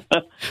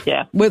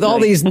 with all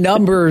these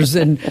numbers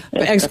and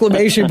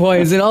exclamation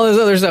points and all this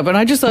other stuff. And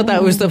I just thought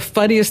that was the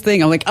funniest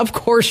thing. I'm like, of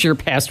course your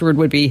password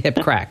would be hip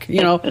crack,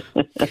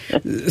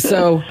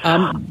 So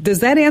does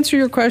that answer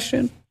your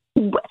question?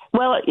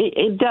 Well,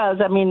 it does.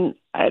 I mean,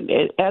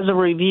 as a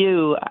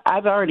review,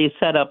 I've already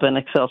set up an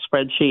Excel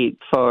spreadsheet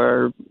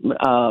for,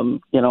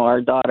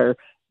 our daughter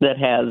that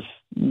has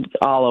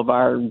all of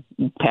our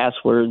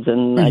passwords,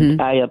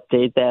 and I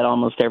update that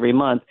almost every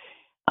month.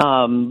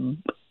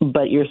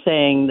 But you're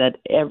saying that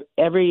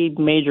every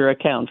major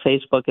account,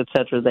 Facebook, et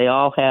cetera, they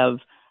all have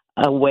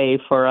a way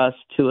for us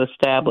to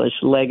establish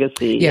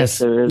legacy. Yes,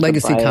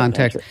 legacy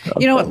contact.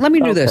 You know what? Let me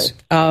do this.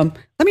 Let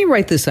me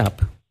write this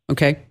up.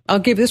 Okay, I'll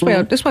give this way.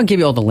 I'll give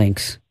you all the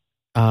links,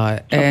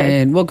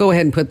 and we'll go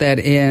ahead and put that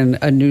in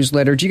a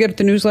newsletter. Do you get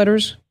the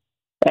newsletters?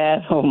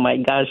 Oh my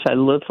gosh, I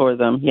look for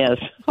them. Yes.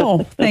 Oh,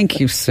 thank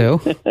you, Sue.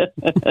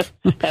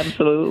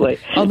 Absolutely.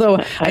 Although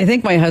I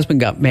think my husband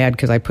got mad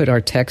because I put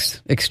our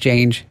text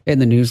exchange in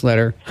the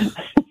newsletter.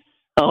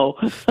 Oh.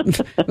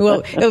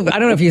 Well, I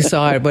don't know if you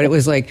saw it, but it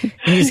was like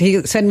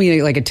he sent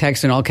me like a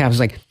text in all caps,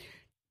 like,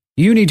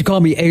 "You need to call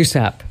me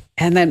ASAP."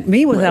 And then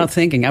me, without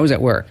thinking, I was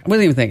at work. I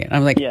wasn't even thinking.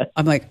 I'm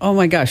like, oh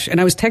my gosh. And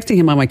I was texting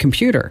him on my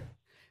computer.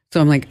 So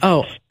I'm like,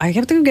 oh, I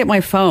have to go get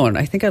my phone.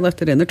 I think I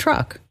left it in the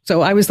truck.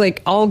 So I was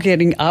like all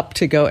getting up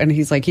to go. And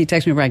he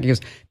texted me back. He goes,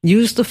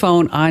 use the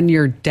phone on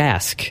your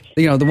desk.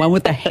 The one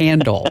with the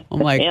handle. I'm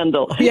like,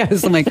 handle.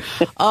 Yes. I'm like,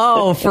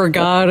 oh,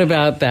 forgot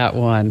about that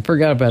one.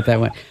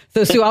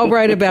 So Sue, I'll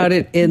write about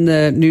it in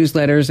the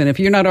newsletters. And if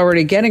you're not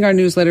already getting our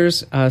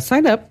newsletters,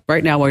 sign up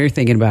right now while you're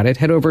thinking about it.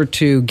 Head over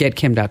to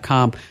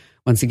getkim.com.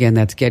 Once again,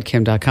 that's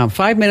getkim.com.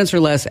 5 minutes or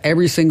less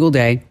every single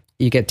day.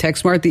 You get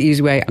TechSmart the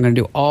easy way. I'm going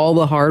to do all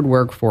the hard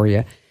work for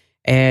you.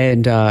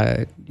 And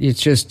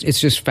it's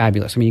just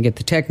fabulous. I mean, you get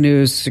the tech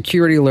news,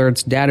 security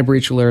alerts, data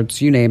breach alerts,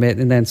 you name it,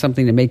 and then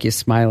something to make you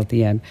smile at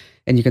the end.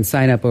 And you can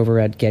sign up over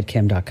at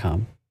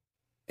getkim.com.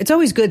 It's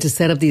always good to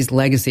set up these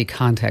legacy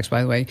contacts,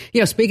 by the way.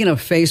 Speaking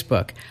of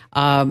Facebook,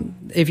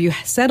 if you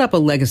set up a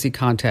legacy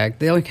contact,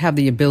 they'll have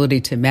the ability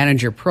to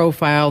manage your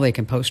profile. They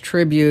can post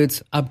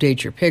tributes,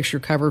 update your picture,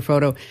 cover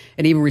photo,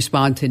 and even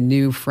respond to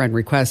new friend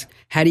requests.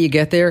 How do you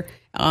get there?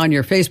 On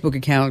your Facebook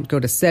account, go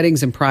to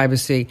settings and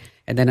privacy.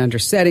 And then under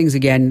settings,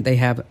 again, they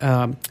have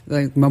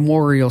like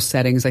memorial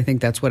settings. I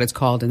think that's what it's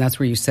called. And that's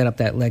where you set up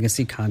that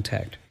legacy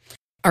contact.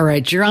 All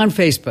right, you're on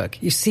Facebook.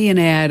 You see an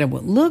ad of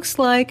what looks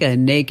like a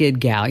naked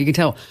gal. You can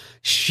tell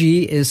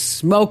she is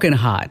smoking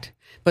hot.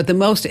 But the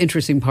most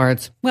interesting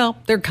parts, well,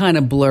 they're kind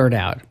of blurred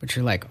out. But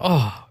you're like,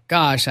 oh,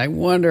 gosh, I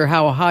wonder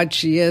how hot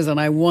she is, and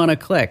I want to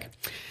click.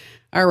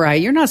 All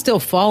right, you're not still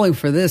falling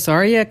for this,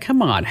 are you?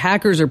 Come on.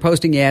 Hackers are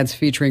posting ads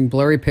featuring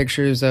blurry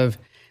pictures of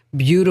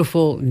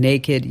beautiful,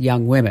 naked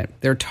young women.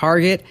 Their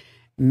target,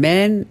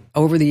 men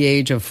over the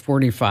age of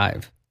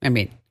 45. I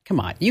mean, Come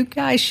on, you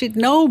guys should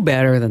know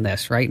better than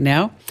this right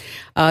now.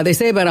 They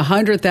say about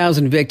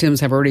 100,000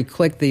 victims have already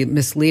clicked the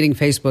misleading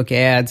Facebook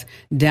ads,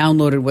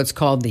 downloaded what's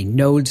called the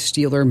node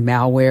stealer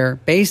malware.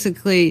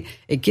 Basically,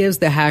 it gives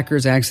the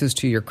hackers access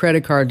to your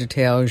credit card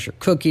details, your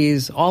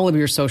cookies, all of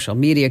your social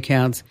media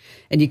accounts,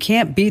 and you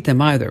can't beat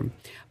them either.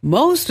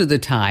 Most of the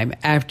time,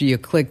 after you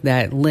click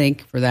that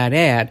link for that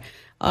ad,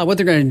 what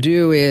they're going to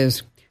do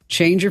is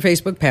change your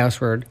Facebook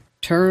password,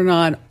 turn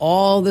on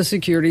all the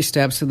security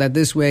steps so that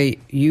this way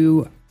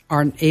you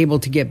aren't able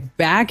to get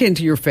back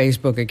into your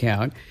Facebook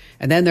account.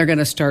 And then they're going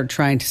to start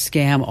trying to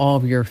scam all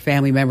of your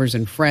family members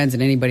and friends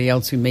and anybody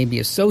else who may be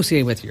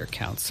associated with your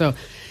account. So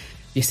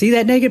you see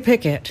that naked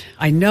picket.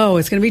 I know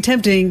it's going to be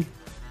tempting.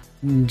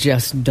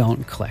 Just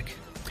don't click.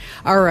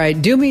 All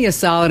right, do me a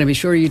solid and be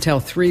sure you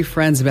tell 3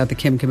 friends about the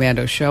Kim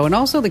Komando Show and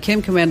also the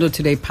Kim Komando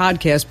Today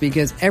podcast,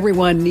 because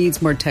everyone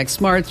needs more tech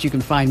smarts. You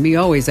can find me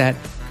always at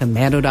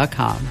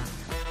komando.com.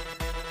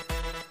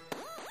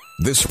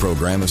 This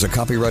program is a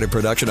copyrighted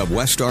production of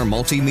Westar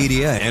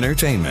Multimedia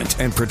Entertainment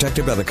and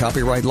protected by the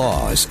copyright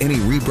laws. Any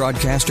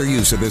rebroadcast or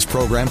use of this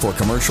program for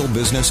commercial,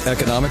 business,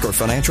 economic, or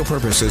financial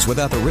purposes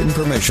without the written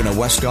permission of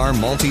Westar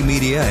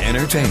Multimedia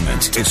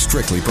Entertainment is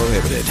strictly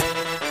prohibited.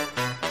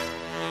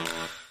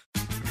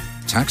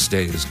 Tax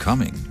day is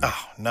coming.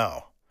 Oh,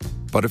 no.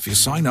 But if you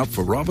sign up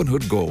for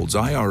Robinhood Gold's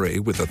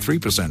IRA with a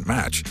 3%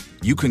 match,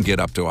 you can get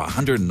up to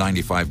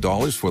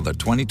 $195 for the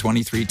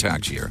 2023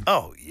 tax year.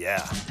 Oh,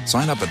 yeah.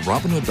 Sign up at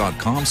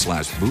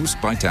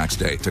Robinhood.com/boost by tax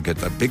day to get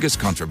the biggest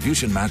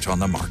contribution match on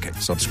the market.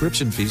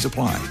 Subscription fees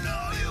apply.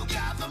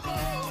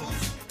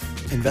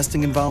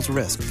 Investing involves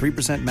risk.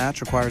 3%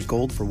 match requires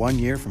gold for 1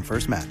 year from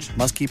first match.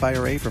 Must keep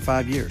IRA for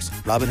 5 years.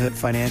 Robinhood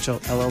Financial,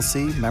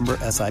 LLC, member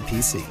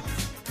SIPC.